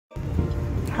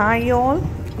Hi all,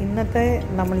 ഇന്നത്തെ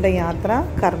നമ്മളുടെ യാത്ര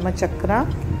കർമ്മചക്ര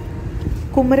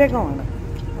കുമരകമാണ്.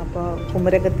 അപ്പോൾ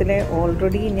കുമരകത്തിലെ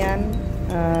ഓൾറെഡി ഞാൻ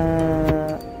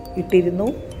ഇട്ടിരുന്നു.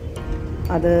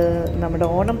 അത് നമ്മുടെ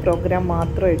ഓണം പ്രോഗ്രാം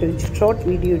മാത്രമായിട്ടൊരു ഷോർട്ട്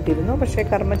വീഡിയോ ഇട്ടിരുന്നു. പക്ഷേ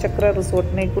കർമ്മചക്ര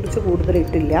റിസോർട്ടിനെ കുറിച്ച് കൂടുതൽ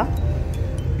ഇട്ടില്ല.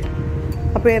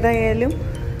 അപ്പോൾ ഏതായാലും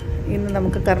ഇന്ന്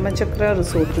നമുക്ക് കർമ്മചക്ര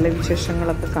റിസോർട്ടിലെ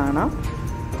വിശേഷങ്ങളൊക്കെ കാണാം.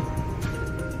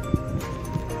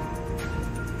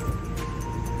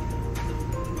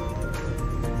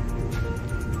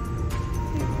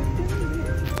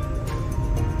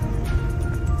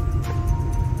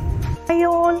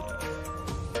 ഓൾ,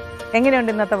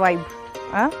 എങ്ങനെയുണ്ട് ഇന്നത്തെ വൈബ്?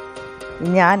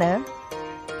 ഞാൻ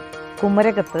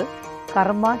കുമരകത്ത്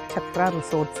കർമ്മചക്ര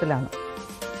റിസോർട്ട്സിലാണ്.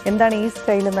 എന്താണ് ഈ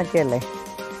സ്റ്റൈൽ എന്നൊക്കെയല്ലേ?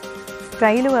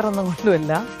 സ്റ്റൈൽ വേറൊന്നും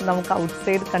കൊണ്ടുമല്ല, നമുക്ക്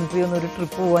ഔട്ട്സൈഡ് കൺട്രി ഒന്നും ഒരു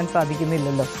ട്രിപ്പ് പോകാൻ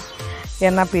സാധിക്കുന്നില്ലല്ലോ.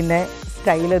 എന്നാൽ പിന്നെ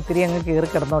സ്റ്റൈൽ ഒത്തിരി അങ്ങ് കയറി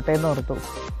കിടന്നോട്ടെ എന്ന് ഓർത്തു.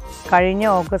 കഴിഞ്ഞ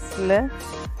ഓഗസ്റ്റിൽ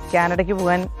കാനഡയ്ക്ക്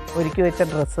പോകാൻ ഒരുക്കി വെച്ച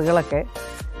ഡ്രസ്സുകളൊക്കെ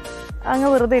അങ്ങ്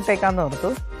വെറുതെ ഇട്ടേക്കാമെന്ന്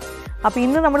ഓർത്തു. അപ്പോൾ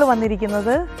ഇന്ന് നമ്മൾ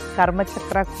വന്നിരിക്കുന്നത്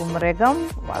കർമ്മചക്ര കുമരകം,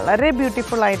 വളരെ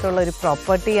ബ്യൂട്ടിഫുൾ ആയിട്ടുള്ള ഒരു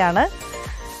പ്രോപ്പർട്ടിയാണ്.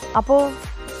 അപ്പോൾ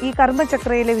ഈ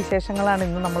കർമ്മചക്രയിലെ വിശേഷങ്ങളാണ്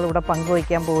ഇന്ന് നമ്മളിവിടെ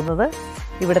പങ്കുവയ്ക്കാൻ പോകുന്നത്.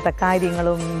 ഇവിടുത്തെ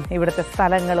കാര്യങ്ങളും ഇവിടുത്തെ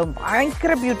സ്ഥലങ്ങളും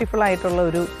ഭയങ്കര ബ്യൂട്ടിഫുൾ ആയിട്ടുള്ള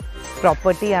ഒരു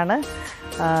പ്രോപ്പർട്ടിയാണ്.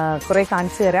 കുറേ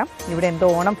കാണിച്ചു തരാം. ഇവിടെ എന്തോ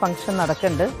ഓണം ഫംഗ്ഷൻ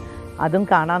നടക്കുന്നുണ്ട്, അതും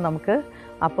കാണാം നമുക്ക്.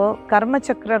 അപ്പോൾ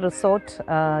കർമ്മചക്ര റിസോർട്ട്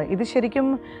ഇത് ശരിക്കും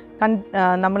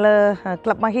നമ്മൾ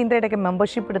ക്ലബ് മഹീന്ദ്രയുടെയൊക്കെ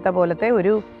മെമ്പർഷിപ്പ് എടുത്ത പോലത്തെ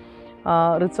ഒരു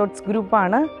റിസോർട്ട്സ്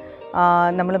ഗ്രൂപ്പാണ്.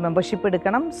 നമ്മൾ മെമ്പർഷിപ്പ്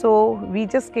എടുക്കണം. So we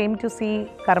just came to see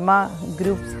കർമ്മ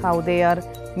groups how they are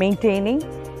maintaining.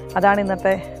 അതാണ്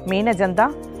ഇന്നത്തെ മെയിൻ അജണ്ട.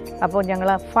 അപ്പോൾ ഞങ്ങൾ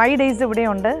 5 days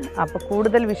ഇവിടെയുണ്ട്. അപ്പോൾ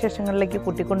കൂടുതൽ വിശേഷങ്ങളിലേക്ക്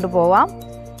കൂട്ടിക്കൊണ്ടു പോവാം.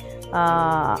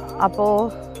 അപ്പോൾ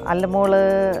അല്ലമോള്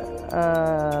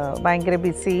ഭയങ്കര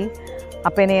ബിസി.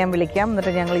 അപ്പനെ ഞാൻ വിളിക്കാം,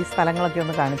 എന്നിട്ട് ഞങ്ങൾ ഈ സ്ഥലങ്ങളൊക്കെ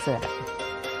ഒന്ന് കാണിച്ചു തരാം.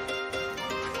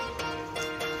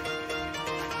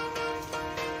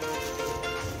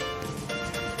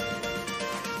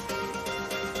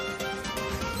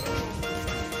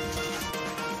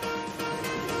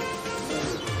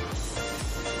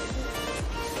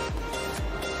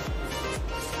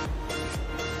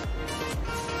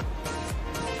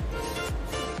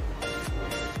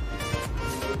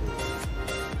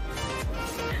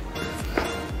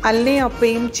 അല്ലയും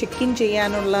അപ്പയും ചെക്ക് ഇൻ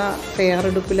ചെയ്യാനുള്ള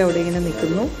തയ്യാറെടുപ്പിൽ അവിടെ ഇങ്ങനെ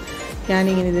നിൽക്കുന്നു.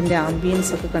 ഞാനിങ്ങനെ ഇതിൻ്റെ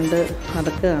ആംബിയൻസൊക്കെ കണ്ട്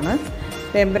നടക്കുകയാണ്.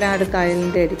 വേമ്പനാട്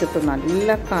കായലിൻ്റെ അരികത്ത്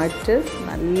നല്ല കാറ്റ്,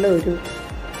 നല്ലൊരു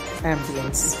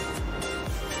ആംബിയൻസ്.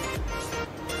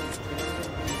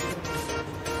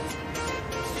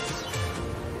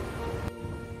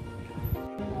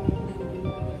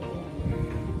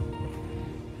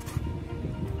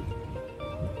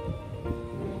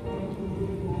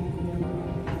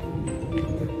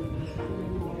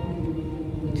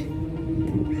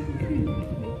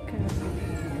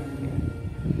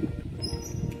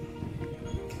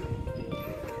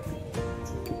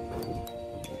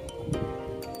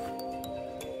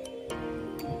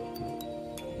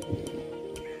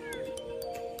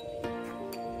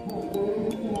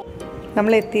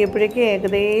 നമ്മൾ എത്തിയപ്പോഴേക്കും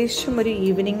ഏകദേശം ഒരു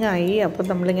ഈവനിങ് ആയി. അപ്പോൾ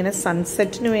നമ്മളിങ്ങനെ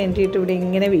സൺസെറ്റിന് വേണ്ടിയിട്ട് ഇവിടെ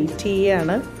ഇങ്ങനെ വെയിറ്റ്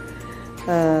ചെയ്യുകയാണ്.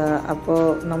 അപ്പോൾ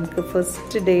നമുക്ക്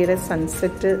ഫസ്റ്റ് ഡേയുടെ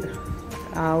സൺസെറ്റ്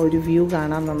ആ ഒരു വ്യൂ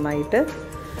കാണാൻ നന്നായിട്ട്.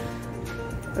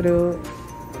 ഒരു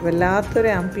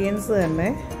വല്ലാത്തൊരു ആംബിയൻസ്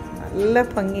തന്നെ, നല്ല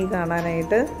ഭംഗി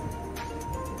കാണാനായിട്ട്.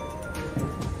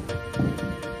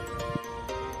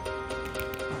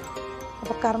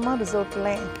 കർമ്മ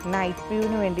റിസോർട്ടിലെ നൈറ്റ്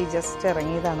വ്യൂവിന് വേണ്ടി ജസ്റ്റ്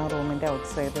ഇറങ്ങിയതാണ് റൂമിൻ്റെ ഔട്ട്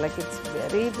സൈഡിലേക്ക്. It's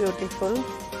very beautiful.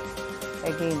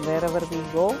 Again where ever we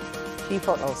go she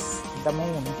follows the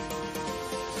moon.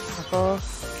 അപ്പോൾ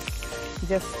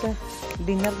ജസ്റ്റ്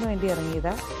ഡിന്നറിന് വേണ്ടി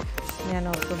ഇറങ്ങിയതാണ്. ഞാൻ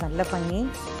ഓർത്തു നല്ല ഭംഗി,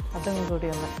 അതും കൂടി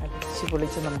ഒന്ന് അടിച്ച്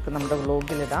പൊളിച്ച് നമുക്ക് നമ്മുടെ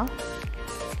വ്ലോഗിലിടാം.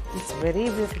 It's very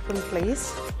beautiful place.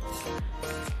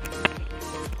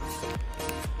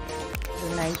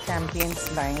 Night ambience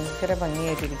ഭയങ്കര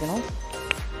ഭംഗിയായിട്ടിരിക്കുന്നു.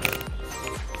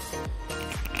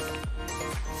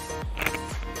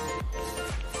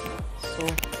 So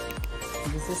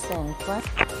this is the entrance.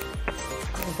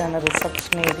 ഇതാണ്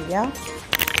റിസപ്ഷൻ ഏരിയ.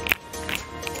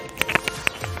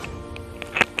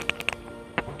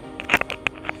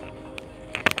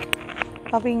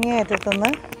 അപ്പോൾ ഇങ്ങേ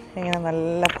അറ്റത്തുനിന്ന് ഇങ്ങനെ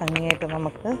നല്ല ഭംഗിയായിട്ട്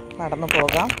നമുക്ക് നടന്നു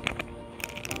പോകാം.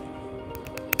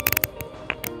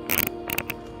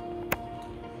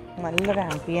 നല്ലൊരു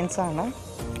ആംബിയൻസാണ്.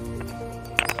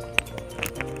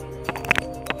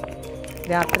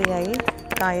 രാത്രിയായി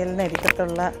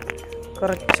കായലിനരികത്തുള്ള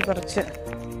കുറച്ച്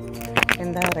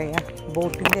എന്താ പറയുക,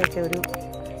 ബോട്ടിൻ്റെയൊക്കെ ഒരു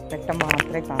വെട്ടം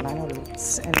മാത്രമേ കാണാനുള്ളൂ.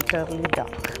 It's entirely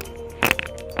dark.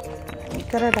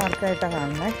 ഭയങ്കര ഡാർക്കായിട്ടാണ്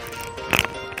കാണുന്നത്.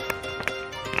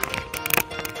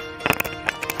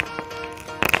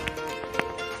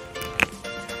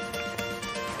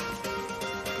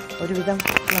 ഒരുവിധം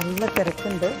നല്ല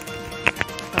തിരക്കുണ്ട്.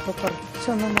 അപ്പോൾ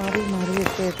കുറച്ചൊന്ന്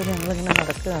മാറിയൊക്കെ ആയിട്ട് ഞങ്ങളിങ്ങനെ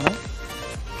നടക്കുകയാണ്.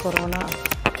 കൊറോണ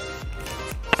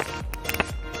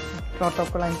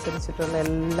പ്രോട്ടോക്കോൾ അനുസരിച്ചിട്ടുള്ള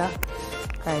എല്ലാ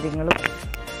കാര്യങ്ങളും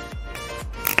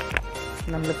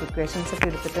നമ്മൾ പ്രിപ്പറേഷൻസ് ഒക്കെ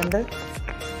എടുത്തിട്ടുണ്ട്.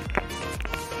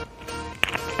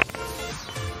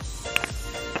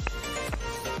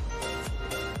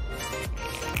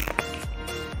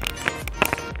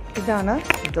 ഇതാണ്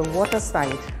ദ വാട്ടർ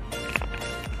സൈഡ്,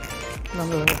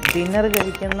 നമ്മൾ ഡിന്നർ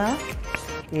കഴിക്കുന്ന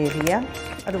ഏരിയ.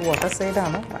 അത് വാട്ടർ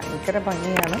സൈഡാണ്. ഭയങ്കര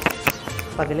ഭംഗിയാണ്.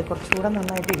 പകൽ കുറച്ചുകൂടെ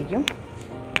നന്നായിട്ടിരിക്കും.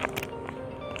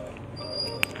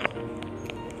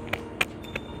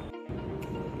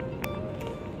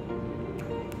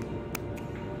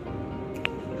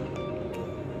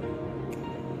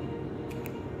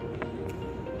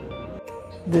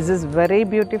 This is very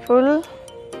beautiful,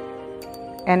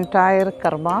 entire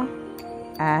Karma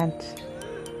and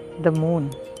the moon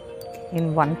in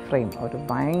one frame. ഒരു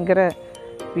ഭയങ്കര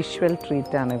വിഷ്വൽ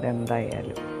ട്രീറ്റാണ് ഇത്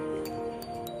എന്തായാലും.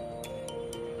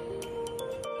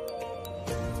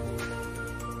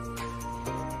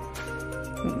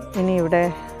 ഇനി ഇവിടെ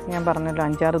ഞാൻ പറഞ്ഞല്ലോ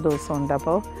 5-6 ദിവസമുണ്ട്.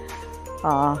 അപ്പോൾ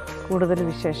കൂടുതൽ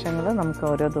വിശേഷങ്ങൾ നമുക്ക്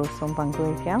ഓരോ ദിവസവും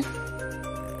പങ്കുവയ്ക്കാം.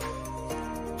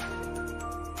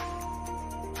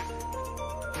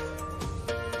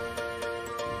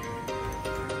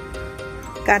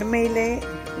 കർമ്മയിലെ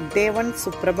ഡേ 1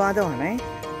 സുപ്രഭാതമാണ്.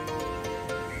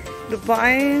 ഒരു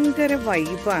ഭയങ്കര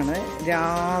വൈബാണ്.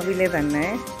 രാവിലെ തന്നെ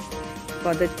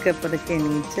പതുക്കെ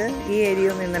എണീച്ച് ഈ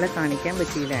ഏരിയ ഒന്നും ഇന്നലെ കാണിക്കാൻ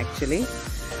പറ്റിയില്ല ആക്ച്വലി.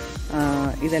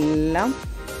 ഇതെല്ലാം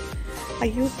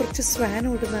അയ്യോ കുറച്ച് സ്വാൻ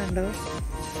ഓടുന്നുണ്ടോ?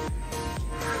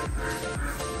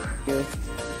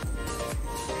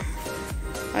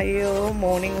 അയ്യോ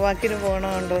മോർണിംഗ് വാക്കിന്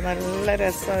പോകണമുണ്ടോ? നല്ല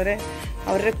രസം.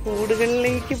 അവരുടെ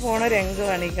കൂടുകളിലേക്ക് പോണ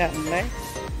രംഗമാണ് ഈ കാണുന്നത്.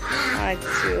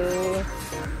 അച്ചോ,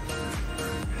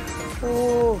 ഓ,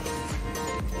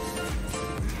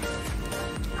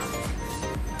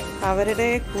 അവരുടെ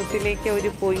കൂട്ടിലേക്ക് അവർ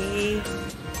പോയി.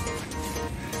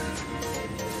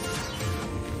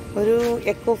 ഒരു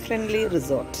എക്കോ ഫ്രണ്ട്ലി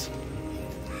റിസോർട്ട്.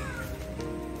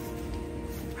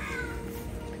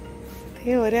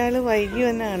 ഒരാൾ വൈകി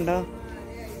വന്ന കണ്ടോ?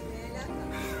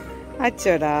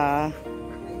 അച്ചോടാ,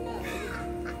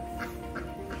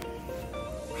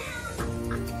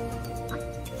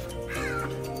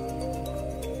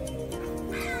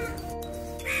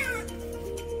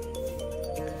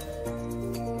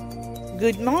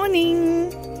 ഗുഡ് മോർണിംഗ്.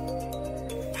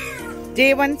 ഡേ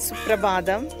 1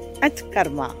 സുപ്രഭാതം അറ്റ്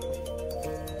കർമ്മ.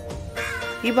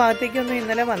 ഈ ഭാഗത്തേക്കൊന്നും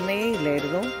ഇന്നലെ വന്നേ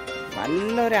ഇല്ലായിരുന്നു.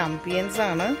 നല്ലൊരു ആംബിയൻസ്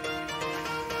ആണ്.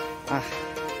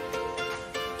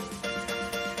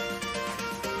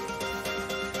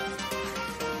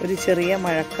 ഒരു ചെറിയ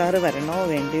മഴക്കാറ് വരണോ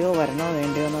വേണ്ടയോ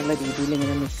എന്നുള്ള രീതിയിൽ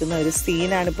ഇങ്ങനെ നിൽക്കുന്ന ഒരു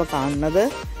സീനാണ് ഇപ്പോൾ കാണുന്നത്.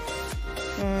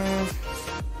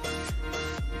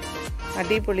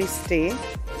 അടിപൊളി സ്റ്റേ.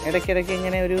 ഇടയ്ക്കിടയ്ക്ക്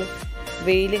ഇങ്ങനെ ഒരു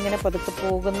വെയിലിങ്ങനെ പതുക്കെ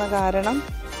പോകുന്ന കാരണം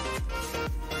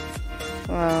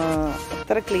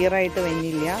അത്ര ക്ലിയർ ആയിട്ട്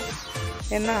വന്നില്ല.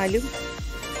 എന്നാലും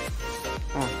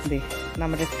അതെ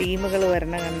നമ്മുടെ ടീമുകൾ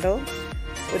വരണ കണ്ടോ?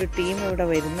 ഒരു ടീം ഇവിടെ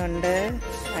വരുന്നുണ്ട്.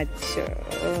 അച്ചോ,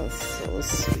 സോ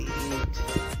സ്വീറ്റ്.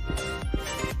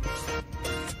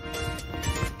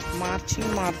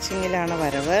 മാർച്ചിങ്ങിലാണ്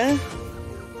വരവ്.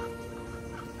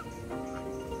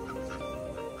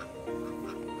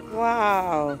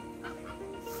 വാവ്,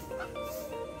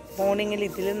 മോർണിംഗിൽ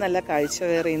ഇതിലും നല്ല കാഴ്ച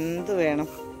വേറെ എന്ത് വേണം?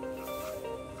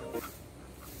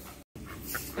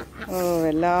 ഓ,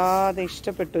 വല്ലാതെ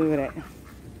ഇഷ്ടപ്പെട്ടു ഇവരെ.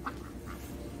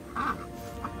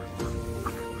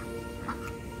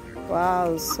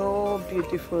 വാവ്, സോ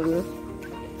ബ്യൂട്ടിഫുൾ.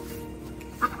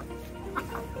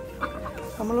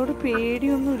 നമ്മളോട്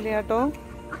പേടിയൊന്നുമില്ല കേട്ടോ.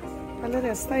 നല്ല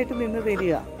രസമായിട്ട് നിന്ന്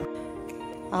തരിക.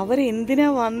 അവരെന്തിനാ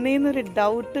വന്നേന്നൊരു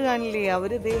ഡൗട്ട് കാണില്ലേ?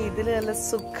 അവരിതേ ഇതിൽ നല്ല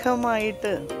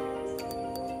സുഖമായിട്ട്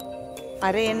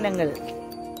അരയന്നങ്ങൾ,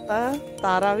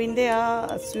 താറാവിൻ്റെ ആ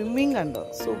സ്വിമ്മിങ് കണ്ടോ?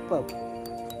 സൂപ്പർ.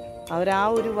 അവരാ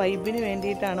ഒരു വൈബിന്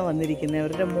വേണ്ടിയിട്ടാണ് വന്നിരിക്കുന്നത്.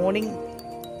 അവരുടെ മോർണിംഗ്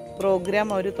പ്രോഗ്രാം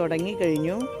അവർ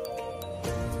തുടങ്ങിക്കഴിഞ്ഞു.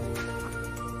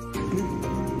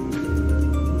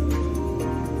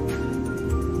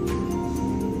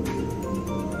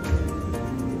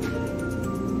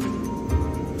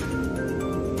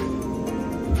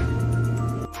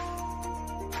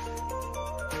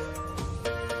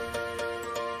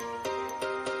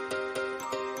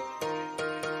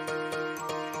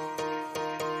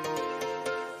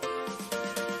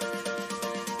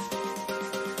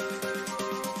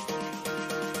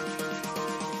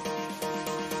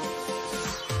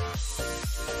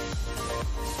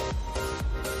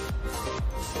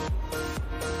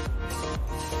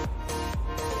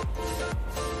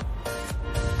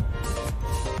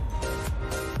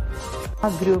 ആ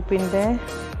ഗ്രൂപ്പിൻ്റെ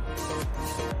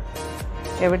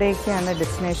എവിടെയൊക്കെയാണ്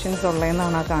ഡെസ്റ്റിനേഷൻസ്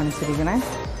ഉള്ളതെന്നാണ് ആ കാണിച്ചിരിക്കുന്നത്.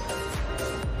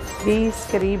 Greece,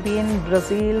 Caribbean,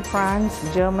 Brazil, France,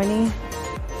 Germany.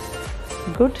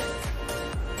 Good.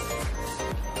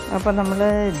 അപ്പോൾ നമ്മൾ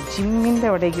ജിമ്മിൻ്റെ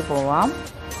അവിടേക്ക് പോവാം.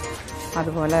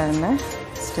 അതുപോലെ തന്നെ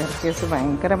സ്റ്റെയർകേസ്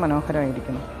ഭയങ്കര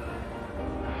മനോഹരമായിരിക്കുന്നു.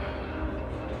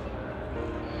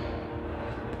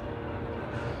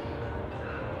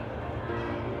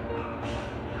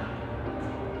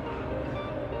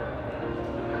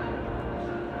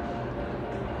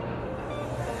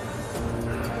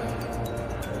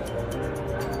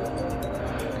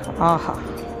 ആഹാ,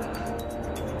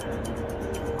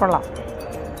 കൊള്ളാം.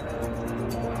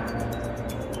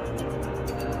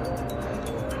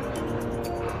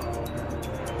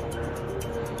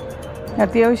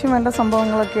 അത്യാവശ്യം വേണ്ട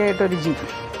സംഭവങ്ങളൊക്കെ ആയിട്ടൊരു ജിം.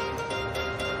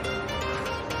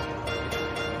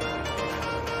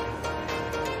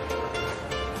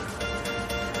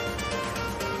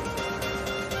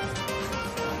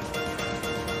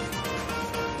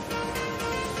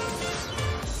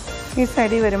 ഈ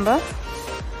സൈഡിൽ വരുമ്പോൾ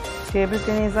ടേബിൾ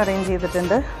ടെന്നീസ് അറേഞ്ച്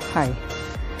ചെയ്തിട്ടുണ്ട്. ഹായ്,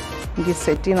 എനിക്ക്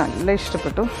സെറ്റി നല്ല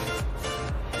ഇഷ്ടപ്പെട്ടു.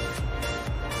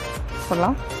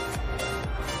 കൊള്ളാം.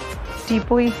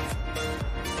 Teapoy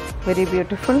very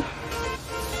beautiful.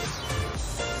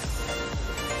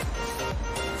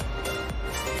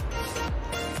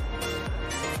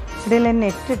 ഇതിൽ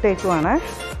നെറ്റ് ഇട്ടേക്കുവാണ്.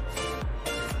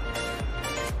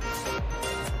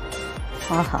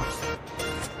 ആഹാ,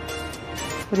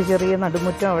 ഒരു ചെറിയ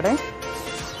നടുമുറ്റം അവിടെ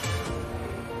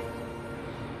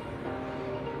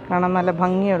കാണാൻ നല്ല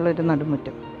ഭംഗിയുള്ളൊരു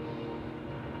നടുമുറ്റം.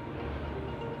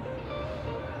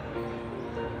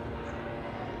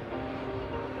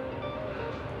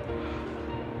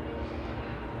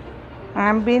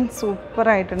 ആംബിയൻസ്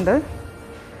സൂപ്പറായിട്ടുണ്ട്.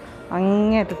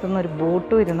 അങ്ങേയറ്റത്തുനിന്ന് ഒരു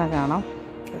ബോട്ട് വരുന്ന കാണാം.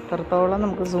 എത്രത്തോളം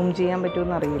നമുക്ക് സൂം ചെയ്യാൻ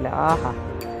പറ്റുമെന്ന് അറിയില്ല. ആഹാ,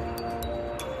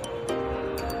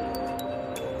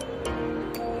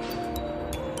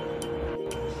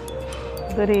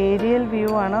 ഇതൊരു ഏരിയൽ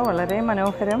വ്യൂ ആണ്, വളരെ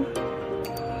മനോഹരം.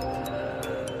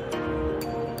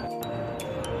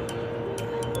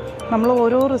 നമ്മൾ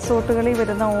ഓരോ റിസോർട്ടുകളിൽ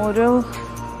വരുന്ന ഓരോ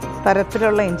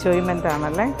തരത്തിലുള്ള എൻജോയ്മെൻ്റ്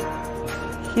ആണല്ലേ.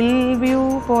 ഹിൽ വ്യൂ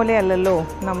പോലെയല്ലല്ലോ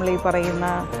നമ്മൾ ഈ പറയുന്ന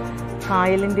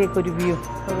കായലിൻ്റെയൊക്കെ ഒരു വ്യൂ.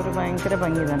 അതൊരു ഭയങ്കര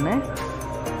ഭംഗി തന്നെ.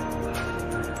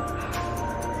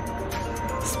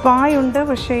 സ്പായുണ്ട്,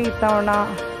 പക്ഷേ ഇത്തവണ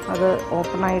അത്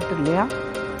ഓപ്പൺ ആയിട്ടില്ല.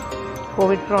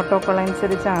 കോവിഡ് പ്രോട്ടോക്കോൾ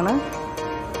അനുസരിച്ചാണ്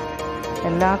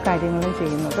എല്ലാ കാര്യങ്ങളും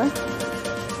ചെയ്യുന്നത്.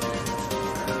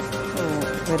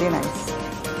 Very nice.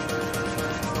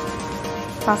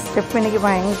 ആ സ്റ്റെപ്പ് എനിക്ക്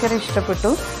ഭയങ്കര ഇഷ്ടപ്പെട്ടു.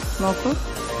 നോക്കൂ,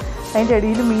 അതിൻ്റെ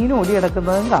അടിയിൽ മീൻ ഓടി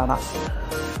കിടക്കുന്നതും കാണാം.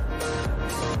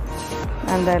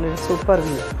 എന്തായാലും ഒരു സൂപ്പർ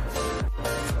വ്യൂ.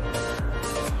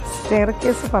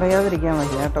 സ്റ്റെയർകേസ് പറയാതിരിക്കാൻ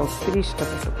വയ്യ കേട്ടോ, ഒത്തിരി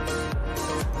ഇഷ്ടപ്പെട്ടു.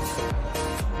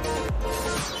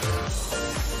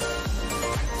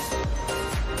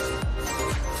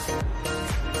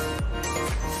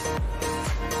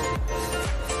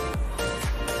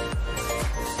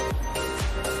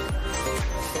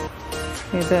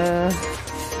 ഇത്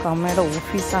അമ്മയുടെ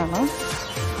ഓഫീസാണ്.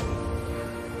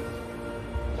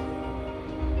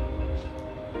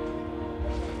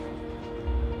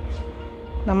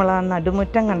 നമ്മൾ ആ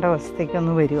നടുമുറ്റം കണ്ട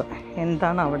അവസ്ഥയ്ക്കൊന്ന് വരിക.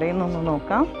 എന്താണ് അവിടെ നിന്നൊന്ന്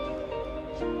നോക്കാം.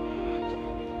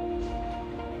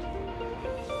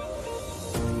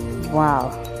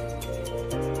 വാവ്,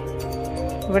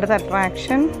 ഇവിടുത്തെ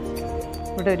അട്രാക്ഷൻ,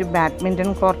 ഇവിടെ ഒരു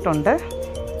ബാഡ്മിൻ്റൺ കോർട്ടുണ്ട്.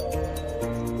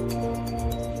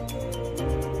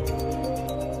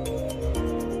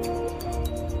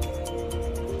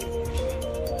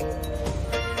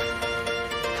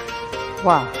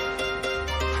 വാ,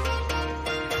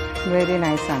 വെരി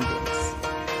നൈസ് ആംബിയൻസ്.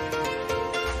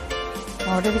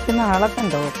 അവിടെ ഇരിക്കുന്ന ആളൊക്കെ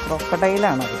ഉണ്ടോ?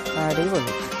 ക്രോക്കഡൈലാണത്.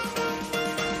 അടിപൊളി.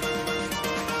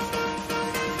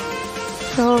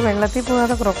 സോ വെള്ളത്തിൽ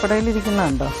പോകാതെ ക്രോക്കഡൈൽ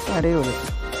ഇരിക്കുന്നുണ്ടോ? അടിപൊളി.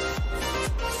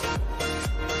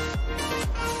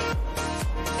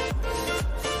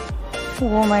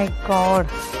 ഓ മൈ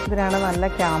ഗോഡ്, ഇതിനാണ് നല്ല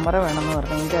ക്യാമറ വേണമെന്ന്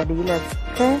പറഞ്ഞു. ഇതിൻ്റെ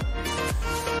അടിയിലൊക്കെ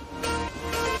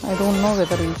I don't know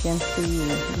whether you can see.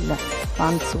 ഇല്ല,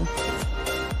 കാണിച്ചു.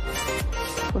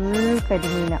 ഫുൾ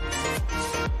കരിമീന.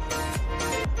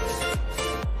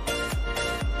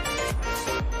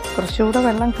 കുറച്ചുകൂടെ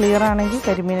വെള്ളം ക്ലിയർ ആണെങ്കിൽ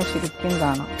കരിമീനെ ശരിക്കും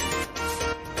കാണാം.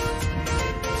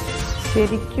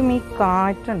 ശരിക്കും ഈ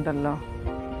കാറ്റുണ്ടല്ലോ,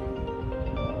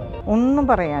 ഒന്നും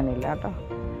പറയാനില്ല കേട്ടോ.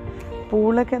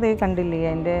 പൂളൊക്കെ അതേ കണ്ടില്ലേ,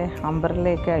 അതിൻ്റെ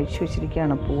അംബ്രല്ലയൊക്കെ അഴിച്ചു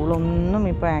വെച്ചിരിക്കുകയാണ്. പൂളൊന്നും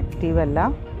ഇപ്പോൾ ആക്റ്റീവ് അല്ല.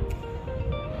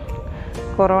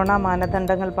 കൊറോണ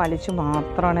മാനദണ്ഡങ്ങൾ പാലിച്ച്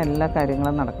മാത്രമാണ് എല്ലാ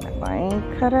കാര്യങ്ങളും നടക്കുന്നത്.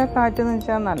 ഭയങ്കര കാറ്റെന്ന്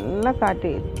വെച്ചാൽ നല്ല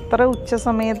കാറ്റ്. എത്ര ഉച്ച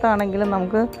സമയത്താണെങ്കിലും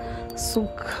നമുക്ക്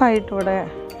സുഖമായിട്ട് ഇവിടെ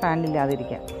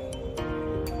ഫാനില്ലാതിരിക്കാം.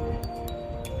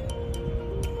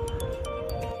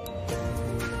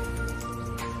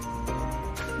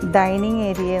 ഡൈനിങ്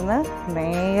ഏരിയയിൽ നിന്ന്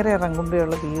നേരെ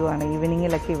ഇറങ്ങുമ്പോഴുള്ള വ്യൂ ആണ്.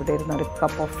 ഈവനിങ്ങിലൊക്കെ ഇവിടെ ഇരുന്ന ഒരു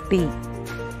കപ്പ് ഓഫ് ടീ.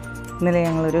 ഇന്നലെ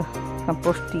ഞങ്ങളൊരു കപ്പ്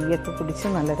ഓഫ് ടീ ഒക്കെ കുടിച്ച്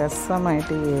നല്ല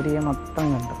രസമായിട്ട് ഈ ഏരിയ മൊത്തം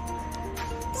കണ്ടു.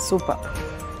 സൂപ്പർ.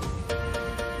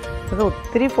 അത്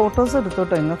ഒത്തിരി ഫോട്ടോസ് എടുത്തു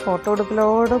കേട്ടോ. ഇന്ന് ഫോട്ടോ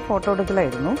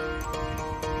എടുക്കലായിരുന്നു.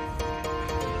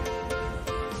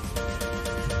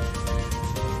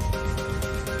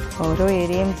 ഓരോ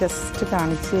ഏരിയയും ജസ്റ്റ്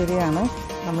കാണിച്ചു തരികയാണ്.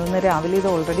 നമ്മളിന്ന് രാവിലെ ഇത്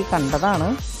ഓൾറെഡി കണ്ടതാണ്.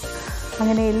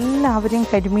 അങ്ങനെ എല്ലാവരെയും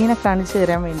കരിമീനെ കാണിച്ചു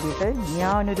തരാൻ വേണ്ടിയിട്ട്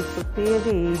ഞാനൊരു പ്രത്യേക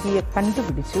ഏരിയ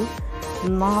കണ്ടുപിടിച്ചു.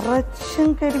 നിറച്ചും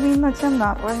കരിമീൻ എന്ന് വെച്ചാൽ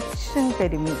നിറച്ചും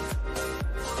കരിമീൻ.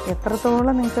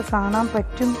 എത്രത്തോളം നിങ്ങൾക്ക് കാണാൻ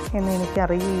പറ്റും എന്ന്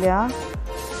എനിക്കറിയില്ല.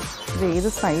 ഇത് ഏത്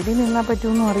സൈഡിൽ നിന്നാൽ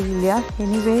പറ്റുമെന്നും അറിയില്ല.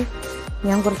 എനിവേ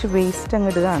ഞാൻ കുറച്ച് വേസ്റ്റ്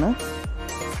അങ്ങ് ഇടുകയാണ്.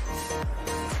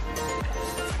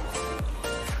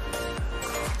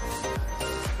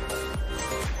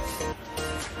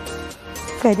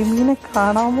 കരിമീനെ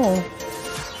കാണാമോ?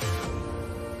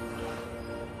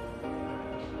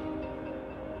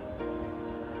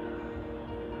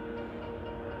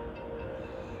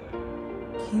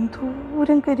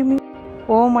 എന്തോരം കരിമീൻ.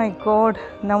 Oh my God,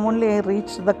 now only I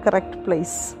reach the correct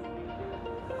place.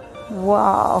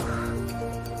 വാവ്,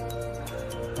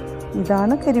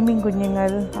 ഇതാണ് കരിമീൻ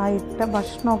കുഞ്ഞുങ്ങൾ. ആ ഇട്ട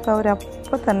ഭക്ഷണമൊക്കെ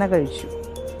അവരപ്പം തന്നെ കഴിച്ചു.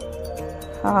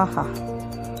 ആഹാ,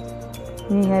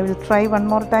 ഇനി I will try one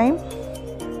more time.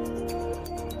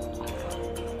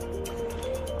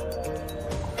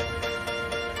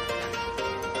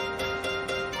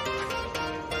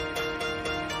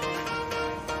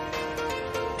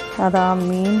 അതാ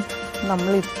മീൻ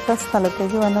നമ്മളിട്ട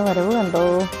സ്ഥലത്തേക്ക് വന്ന വരവ് കണ്ടോ.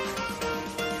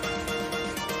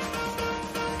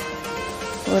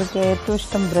 അവർക്ക് ഏറ്റവും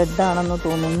ഇഷ്ടം ബ്രെഡാണെന്ന്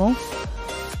തോന്നുന്നു.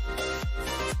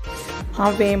 ആ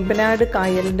വേമ്പനാട്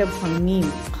കായലിൻ്റെ ഭംഗിയും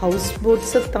ഹൗസ്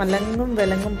ബോട്ട്സ് തലങ്ങും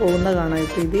വിലങ്ങും പോകുന്ന കാണാം.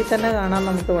 ഇപ്പോൾ ഇതിൽ തന്നെ കാണാൻ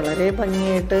നമുക്ക് വളരെ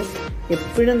ഭംഗിയായിട്ട്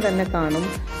എപ്പോഴും തന്നെ കാണും.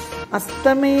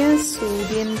 അസ്തമയ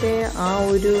സൂര്യൻ്റെ ആ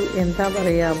ഒരു എന്താ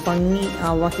പറയുക ഭംഗി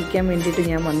ആവാഹിക്കാൻ വേണ്ടിയിട്ട്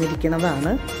ഞാൻ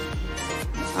വന്നിരിക്കുന്നതാണ്.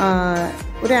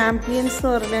 ഒരു ആംബിയൻസ്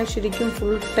എന്ന് പറഞ്ഞാൽ ശരിക്കും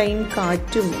ഫുൾ ടൈം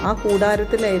കാറ്റും. ആ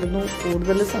കൂടാരത്തിലായിരുന്നു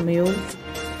കൂടുതൽ സമയവും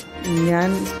ഞാൻ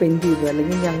സ്പെൻഡ് ചെയ്തത്,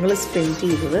 അല്ലെങ്കിൽ ഞങ്ങൾ സ്പെൻഡ്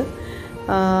ചെയ്തത്.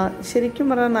 ശരിക്കും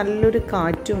പറഞ്ഞാൽ നല്ലൊരു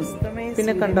കാറ്റും.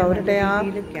 പിന്നെ കണ്ടോ അവരുടെ ആ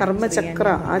കർമ്മചക്ര,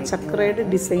 ആ ചക്രയുടെ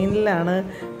ഡിസൈനിലാണ്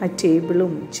ആ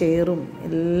ടേബിളും ചെയറും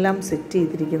എല്ലാം സെറ്റ്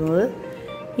ചെയ്തിരിക്കുന്നത്.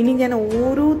 ഇനി ഞാൻ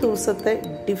ഓരോ ദിവസത്തെ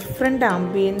ഡിഫറെൻ്റ്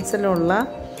ആംബിയൻസിലുള്ള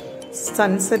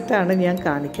സൺസെറ്റാണ് ഞാൻ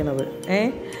കാണിക്കുന്നത്.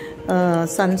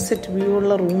 സൺസെറ്റ് വ്യൂ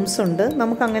ഉള്ള റൂംസ് ഉണ്ട്.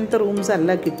 നമുക്ക് അങ്ങനത്തെ റൂംസ് അല്ല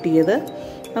കിട്ടിയത്.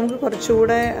 നമുക്ക്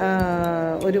കുറച്ചുകൂടെ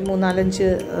ഒരു 3-4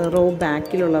 റോ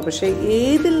ബാക്കിലുള്ള, പക്ഷേ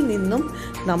ഏതിൽ നിന്നും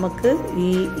നമുക്ക് ഈ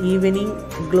ഈവനിങ്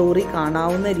ഗ്ലോറി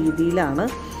കാണാവുന്ന രീതിയിലാണ്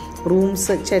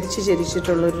റൂംസ്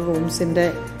ചരിച്ചിട്ടുള്ളൊരു റൂംസിൻ്റെ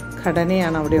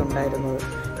ഘടനയാണ് അവിടെ ഉണ്ടായിരുന്നത്.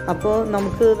 അപ്പോൾ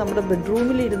നമുക്ക് നമ്മുടെ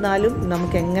ബെഡ്റൂമിലിരുന്നാലും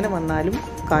നമുക്ക് എങ്ങനെ വന്നാലും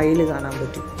കായൽ കാണാൻ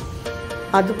പറ്റും.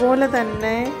 അതുപോലെ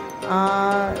തന്നെ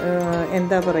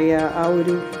എന്താ പറയുക, ആ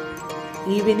ഒരു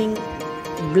ഈവനിങ്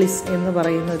ബ്ലിസ് എന്ന്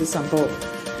പറയുന്ന ഒരു സംഭവം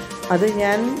അത്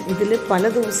ഞാൻ ഇതിൽ പല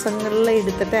ദിവസങ്ങളിൽ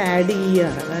എടുത്തിട്ട് ആഡ്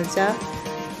ചെയ്യുകയാണ്. എന്ന് വെച്ചാൽ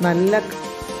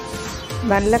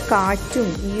നല്ല കാറ്റും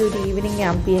ഈ ഒരു ഈവനിങ്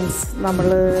ആംബിയൻസ് നമ്മൾ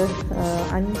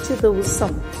 5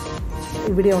 ദിവസം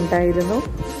ഇവിടെ ഉണ്ടായിരുന്നു.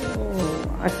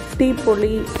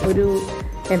 അടിപൊളി ഒരു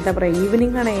എന്താ പറയുക,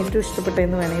 ഈവനിങ്ങാണ് ഏറ്റവും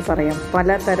ഇഷ്ടപ്പെട്ടതെന്ന് വേണമെങ്കിൽ പറയാം.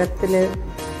 പല തരത്തിൽ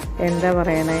എന്താ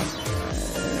പറയണേ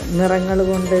നിറങ്ങൾ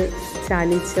കൊണ്ട്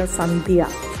ചാലിച്ച സന്ധ്യ.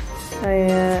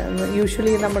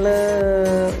 യൂഷ്വലി നമ്മൾ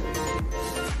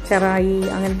ചെറായി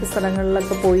അങ്ങനത്തെ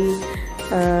സ്ഥലങ്ങളിലൊക്കെ പോയി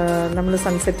നമ്മൾ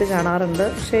സൺസെറ്റ് കാണാറുണ്ട്.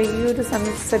 പക്ഷേ ഈ ഒരു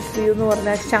സൺസെറ്റ് വ്യൂ എന്ന്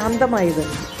പറഞ്ഞാൽ ശാന്തമായത്,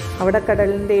 അവിടെ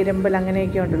കടലിൻ്റെ ഇരമ്പൽ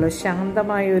അങ്ങനെയൊക്കെ ഉണ്ടല്ലോ,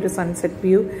 ശാന്തമായ ഒരു സൺസെറ്റ്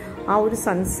വ്യൂ. ആ ഒരു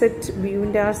സൺസെറ്റ്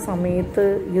വ്യൂവിൻ്റെ ആ സമയത്ത്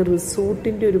ഈ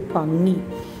റിസോർട്ടിൻ്റെ ഒരു ഭംഗി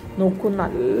നോക്കൂ.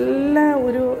 നല്ല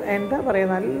ഒരു എന്താ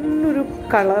പറയുക, നല്ലൊരു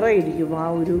കളറായിരിക്കും ആ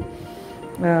ഒരു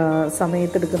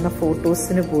സമയത്തെടുക്കുന്ന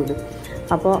ഫോട്ടോസിന് പോലും.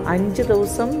 അപ്പോൾ 5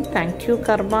 ദിവസം താങ്ക് യു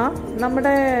കർമ്മ.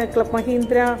 നമ്മുടെ ക്ലബ്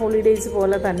മഹീന്ദ്ര ഹോളിഡേയ്സ്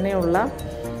പോലെ തന്നെയുള്ള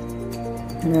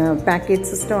പാക്കേജ്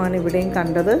സിസ്റ്റമാണ് ഇവിടെയും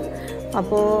കണ്ടത്.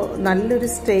 അപ്പോൾ നല്ലൊരു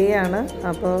സ്റ്റേ ആണ്.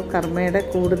 അപ്പോൾ കർമ്മയുടെ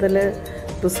കൂടുതൽ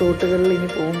റിസോർട്ടുകളിൽ ഇനി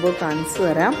പോകുമ്പോൾ കാണിച്ചു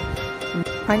തരാം.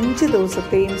 5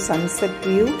 ദിവസത്തെയും സൺസെറ്റ്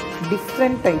വ്യൂ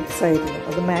ഡിഫറെൻറ്റ് ടൈപ്സ് ആയിരുന്നു.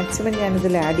 അത് മാക്സിമം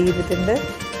ഞാനിതിൽ ആഡ് ചെയ്തിട്ടുണ്ട്.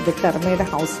 ഇത് കർമ്മയുടെ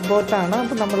ഹൗസ് ബോട്ടാണ്.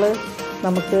 അപ്പോൾ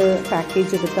നമുക്ക്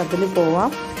പാക്കേജ് എടുത്ത് അതിൽ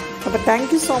പോവാം. അപ്പോൾ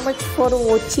thank you so much for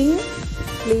watching.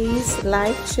 please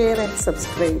like, share and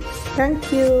subscribe.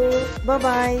 Thank you.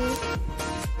 Bye-bye.